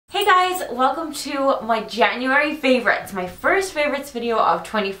Hey guys, welcome to my January favorites, my first favorites video of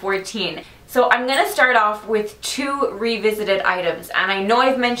 2014. So I'm gonna start off with two revisited items, and I know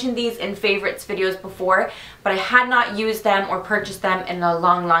I've mentioned these in favorites videos before, but I had not used them or purchased them in a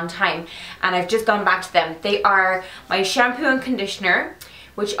long time, and I've just gone back to them. They are my shampoo and conditioner,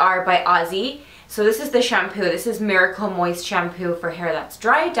 which are by Aussie. So this is the shampoo. This is Miracle Moist shampoo for hair that's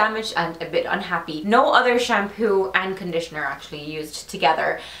dry, damaged, and a bit unhappy. No other shampoo and conditioner actually used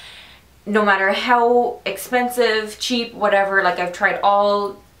together. No matter how expensive, cheap, whatever, like I've tried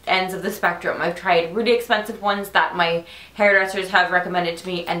all ends of the spectrum. I've tried really expensive ones that my hairdressers have recommended to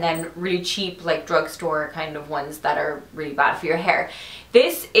me, and then really cheap, like drugstore kind of ones that are really bad for your hair.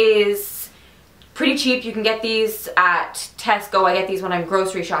 This is pretty cheap. You can get these at Tesco. I get these when I'm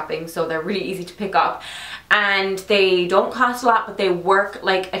grocery shopping, so they're really easy to pick up. And they don't cost a lot, but they work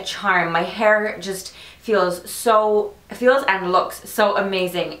like a charm. My hair just feels and looks so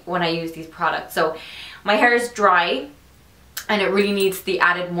amazing when I use these products. So my hair is dry and it really needs the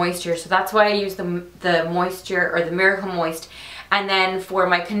added moisture, so that's why I use the moisture, or the Miracle Moist. And then for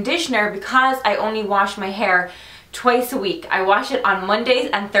my conditioner, because I only wash my hair twice a week, I wash it on Mondays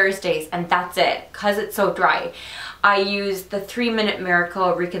and Thursdays, and that's it, because it's so dry. I use the 3-Minute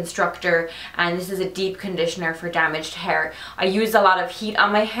Miracle Reconstructor, and this is a deep conditioner for damaged hair. I use a lot of heat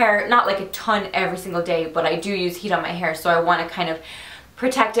on my hair, not like a ton every single day, but I do use heat on my hair, so I want to kind of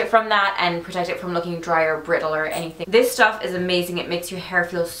protect it from that and protect it from looking dry or brittle or anything. This stuff is amazing. It makes your hair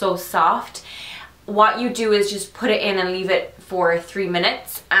feel so soft. What you do is just put it in and leave it for 3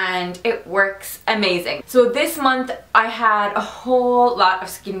 minutes, and it works amazing. So this month I had a whole lot of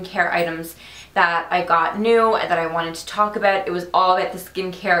skincare items that I got new and that I wanted to talk about. It was all about the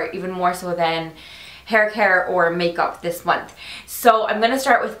skincare, even more so than hair care or makeup this month. So I'm going to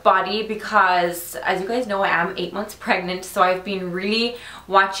start with body because, as you guys know, I am 8 months pregnant, so I've been really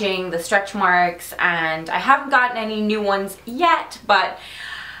watching the stretch marks, and I haven't gotten any new ones yet, but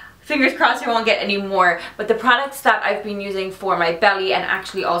fingers crossed I won't get any more. But the products that I've been using for my belly, and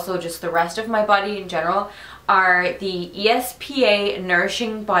actually also just the rest of my body in general, are the ESPA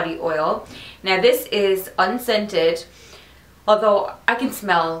Nourishing Body Oil. Now this is unscented, although I can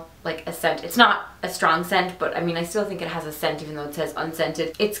smell like a scent. It's not a strong scent, but I mean, I still think it has a scent even though it says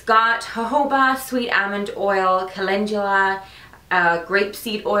unscented. It's got jojoba, sweet almond oil, calendula,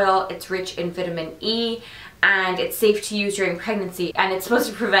 grapeseed oil. It's rich in vitamin E, and it's safe to use during pregnancy, and it's supposed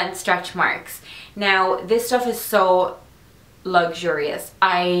to prevent stretch marks. Now this stuff is so luxurious.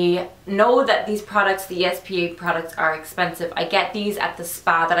 I know that these products, the ESPA products, are expensive. I get these at the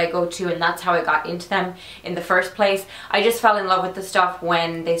spa that I go to, and that's how I got into them in the first place. I just fell in love with the stuff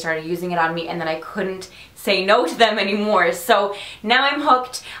when they started using it on me, and then I couldn't say no to them anymore. So now I'm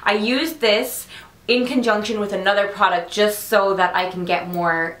hooked. I use this in conjunction with another product just so that I can get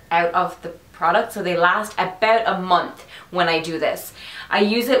more out of the product, so they last about a month when I do this. I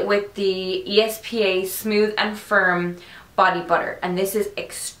use it with the ESPA Smooth and Firm Body Butter, and this is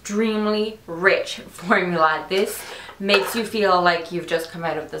extremely rich formula. This makes you feel like you've just come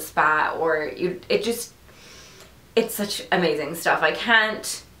out of the spa, or it's such amazing stuff. I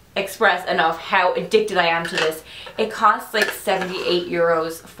can't express enough how addicted I am to this. It costs like 78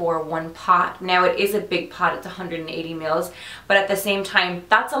 euros for one pot. Now it is a big pot, it's 180 mils, but at the same time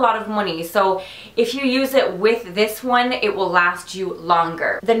that's a lot of money. So if you use it with this one, it will last you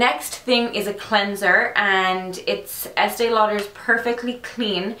longer. The next thing is a cleanser, and it's Estee Lauder's Perfectly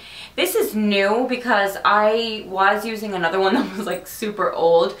Clean. This is new because I was using another one that was like super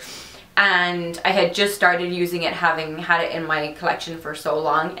old, and I had just started using it, having had it in my collection for so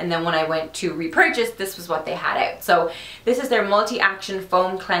long, and then when I went to repurchase, this was what they had out. So this is their multi-action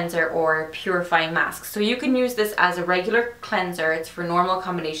foam cleanser or purifying mask. So you can use this as a regular cleanser. It's for normal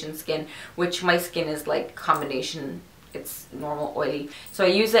combination skin, which my skin is like combination. It's normal oily. So I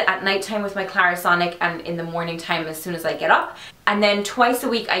use it at nighttime with my Clarisonic, and in the morning time as soon as I get up. And then twice a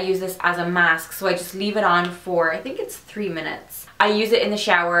week I use this as a mask, so I just leave it on for, I think it's 3 minutes. I use it in the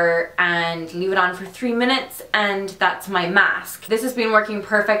shower and leave it on for 3 minutes, and that's my mask. This has been working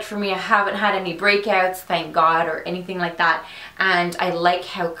perfect for me. I haven't had any breakouts, thank God, or anything like that, and I like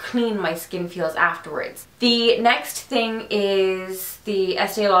how clean my skin feels afterwards. The next thing is the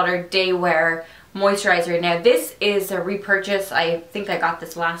Estee Lauder Daywear Moisturiser. Now this is a repurchase. I think I got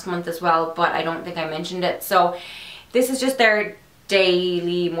this last month as well, but I don't think I mentioned it. So this is just their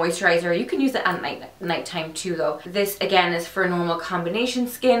daily moisturizer. You can use it at nighttime too though. This again is for normal combination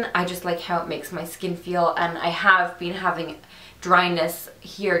skin. I just like how it makes my skin feel, and I have been having dryness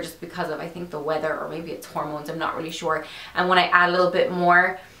here just because of, I think, the weather, or maybe it's hormones, I'm not really sure. And when I add a little bit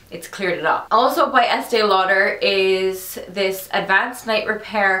more it's cleared it up. Also by Estee Lauder is this Advanced Night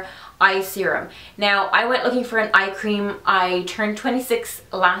Repair Eye Serum. Now, I went looking for an eye cream. I turned 26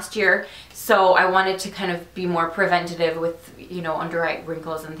 last year, so I wanted to kind of be more preventative with, you know, under eye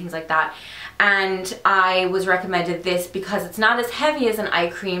wrinkles and things like that. And I was recommended this because it's not as heavy as an eye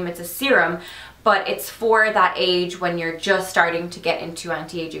cream, it's a serum, but it's for that age when you're just starting to get into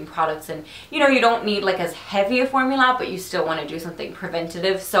anti-aging products, and you know, you don't need like as heavy a formula, but you still want to do something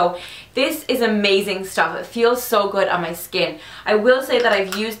preventative. So this is amazing stuff. It feels so good on my skin. I will say that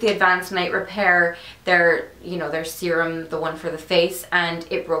I've used the Advanced Night Repair, their serum, the one for the face, and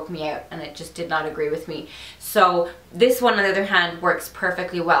it broke me out and it just did not agree with me. So this one, on the other hand, works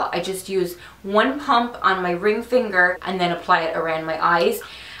perfectly well. I just use one pump on my ring finger and then apply it around my eyes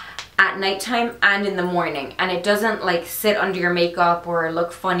at nighttime and in the morning, and it doesn't like sit under your makeup or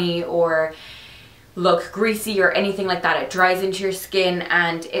look funny or look greasy or anything like that. It dries into your skin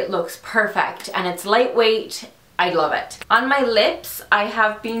and it looks perfect, and it's lightweight. I love it. On my lips, I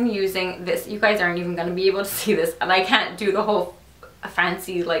have been using this. You guys aren't even going to be able to see this, and I can't do the whole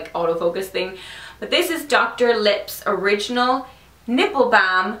fancy like autofocus thing, but this is Dr. Lipp's original Nipple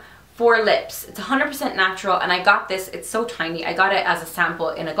Balm for lips. It's 100% natural, and I got this, it's so tiny, I got it as a sample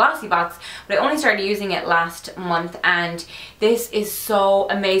in a glossy box, but I only started using it last month, and this is so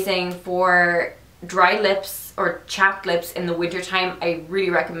amazing for dry lips or chapped lips in the winter time. I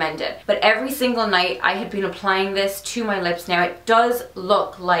really recommend it. But every single night I had been applying this to my lips. Now it does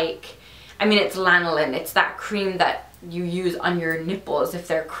look like, I mean, it's lanolin, it's that cream that you use on your nipples if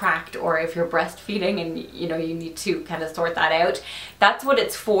they're cracked or if you're breastfeeding and you know you need to kind of sort that out. That's what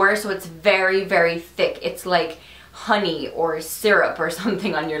it's for. So it's very, very thick. It's like honey or syrup or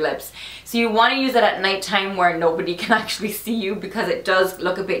something on your lips. So you want to use it at nighttime where nobody can actually see you, because it does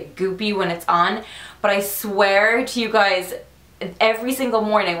look a bit goopy when it's on. But I swear to you guys, every single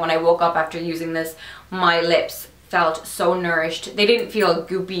morning when I woke up after using this, my lips felt so nourished. They didn't feel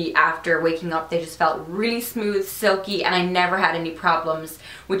goopy after waking up. They just felt really smooth, silky, and I never had any problems,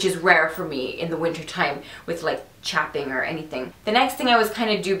 which is rare for me in the winter time with like chapping or anything. The next thing I was kind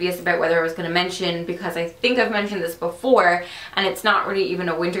of dubious about whether I was going to mention, because I think I've mentioned this before and it's not really even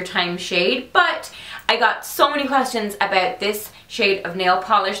a wintertime shade, but I got so many questions about this shade of nail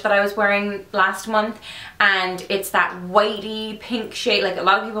polish that I was wearing last month, and it's that whitey pink shade. Like, a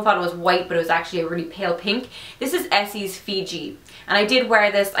lot of people thought it was white, but it was actually a really pale pink. This is Essie's Fiji, and I did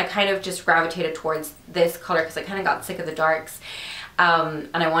wear this. I kind of just gravitated towards this color because I kind of got sick of the darks. And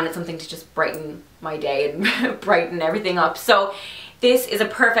I wanted something to just brighten my day and brighten everything up. So this is a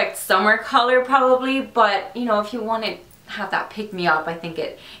perfect summer color probably, but you know, if you want to have that pick me up, I think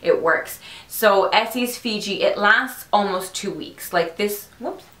it works. So Essie's Fiji, it lasts almost 2 weeks. Like this,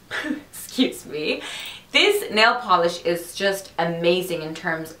 whoops, excuse me. This nail polish is just amazing in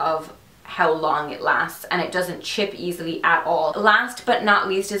terms of how long it lasts, and it doesn't chip easily at all. Last but not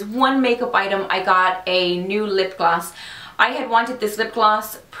least is one makeup item. I got a new lip gloss. I had wanted this lip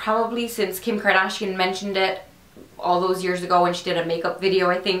gloss probably since Kim Kardashian mentioned it all those years ago when she did a makeup video,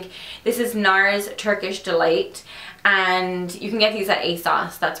 I think. This is Nars Turkish Delight, and you can get these at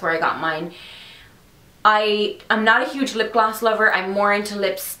ASOS. That's where I got mine. I'm not a huge lip gloss lover. I'm more into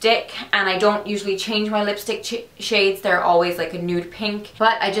lipstick, and I don't usually change my lipstick shades. They're always like a nude pink.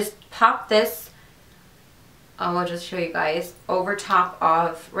 But I just popped this, I'll just show you guys, over top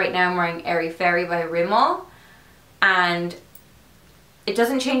of, right now I'm wearing Airy Fairy by Rimmel, and it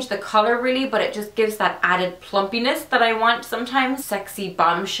doesn't change the color really, but it just gives that added plumpiness that I want sometimes. Sexy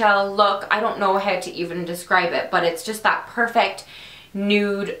bombshell look. I don't know how to even describe it, but it's just that perfect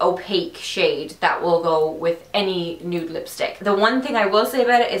nude opaque shade that will go with any nude lipstick. The one thing I will say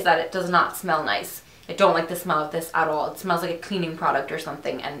about it is that it does not smell nice. I don't like the smell of this at all. It smells like a cleaning product or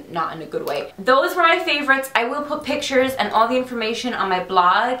something, and not in a good way. Those were my favorites. I will put pictures and all the information on my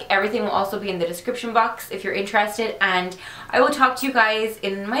blog. Everything will also be in the description box if you're interested, and I will talk to you guys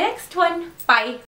in my next one. Bye!